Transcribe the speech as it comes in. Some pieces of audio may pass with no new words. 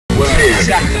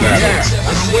got the battle.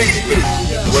 I'm waiting.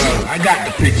 Well, I got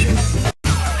the picture.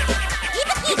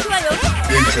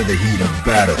 Into the heat of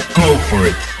battle. Go for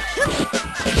it.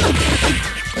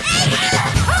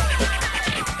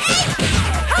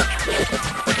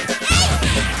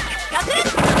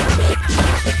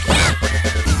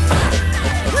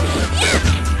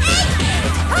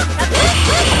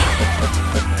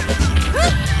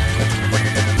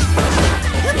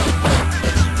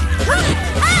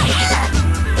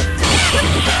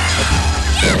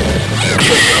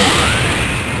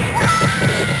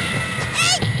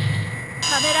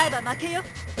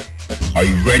 Are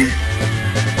you ready?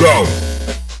 Go!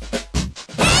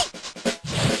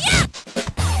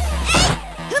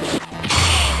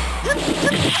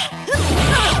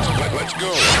 Let's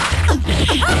go!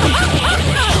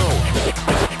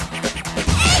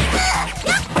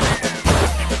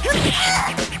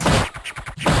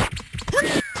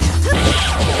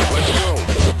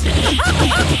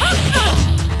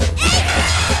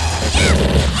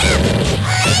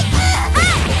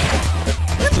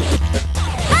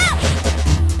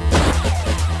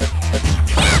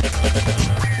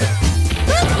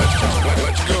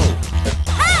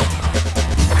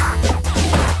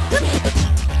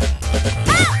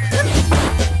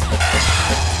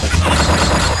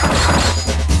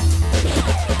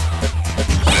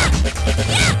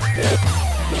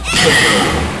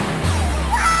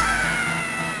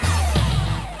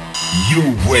 You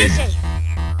win.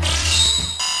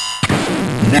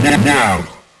 Now,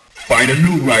 find a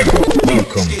new rival.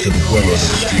 Welcome to the world of the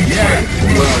street fight.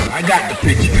 Well, I got the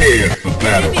pitch prepared for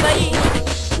battle.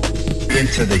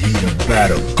 Into the heat of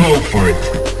battle. Go for it.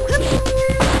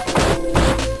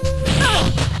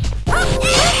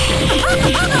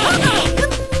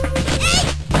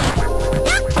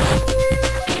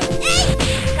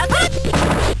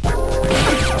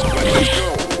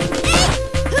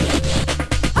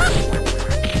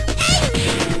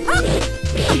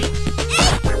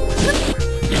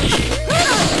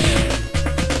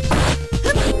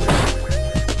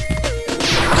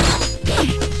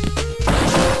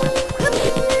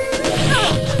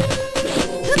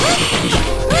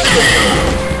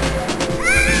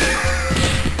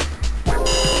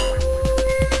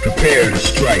 Prepare to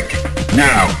strike.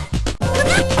 Now.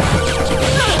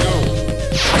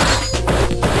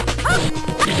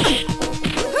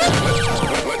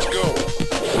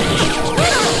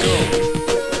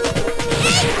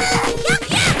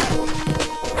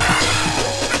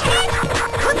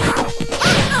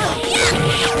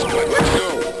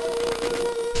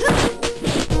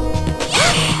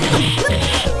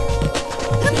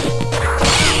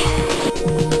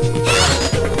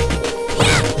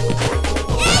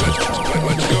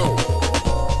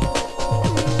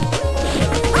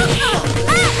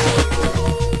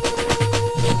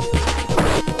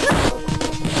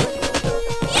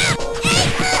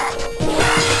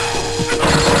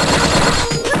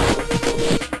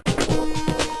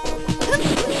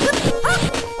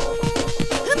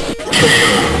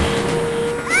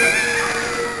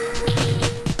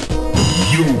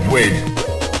 You win.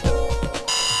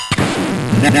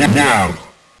 Now,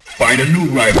 find a new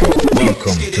rival.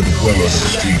 Welcome to the world of the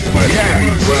street fight.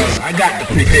 Well, I got the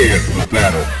prepared for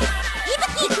battle.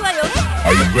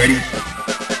 Are you ready?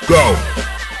 Go!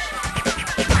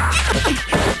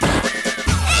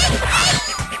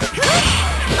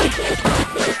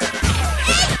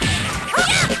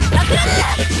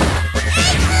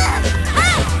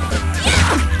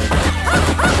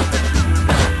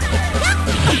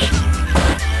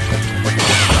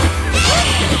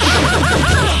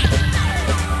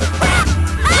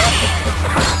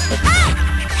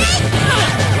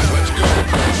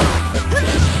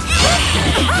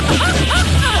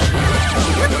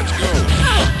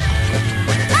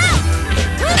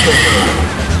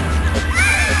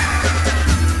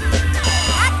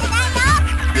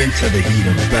 Into the heat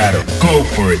of battle. Go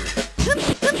for it.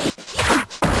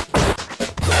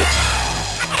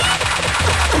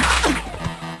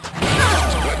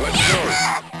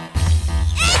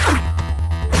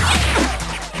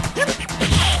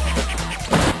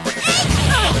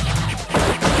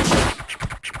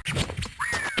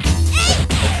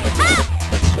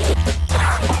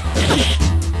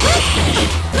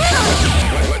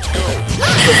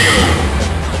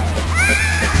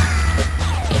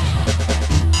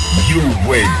 You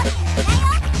win.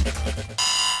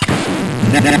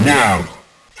 Now,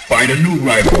 find a new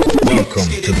rival. Welcome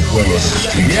to the world of the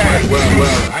street fight.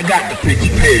 Well, I got the pitch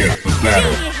prepared for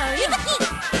battle.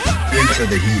 Into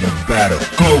the heat of battle.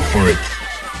 Go for it.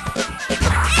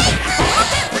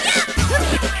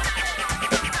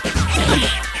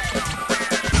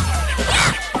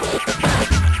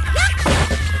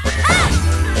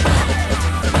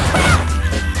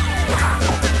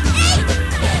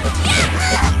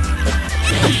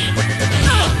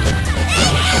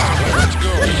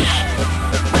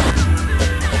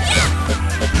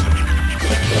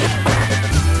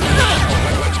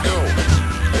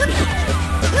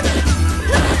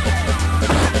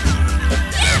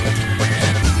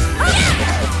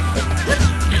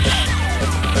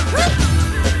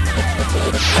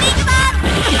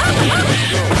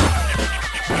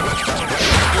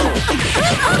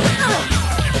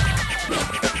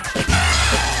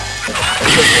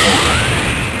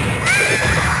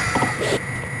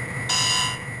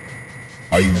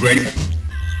 Are you ready?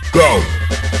 Go!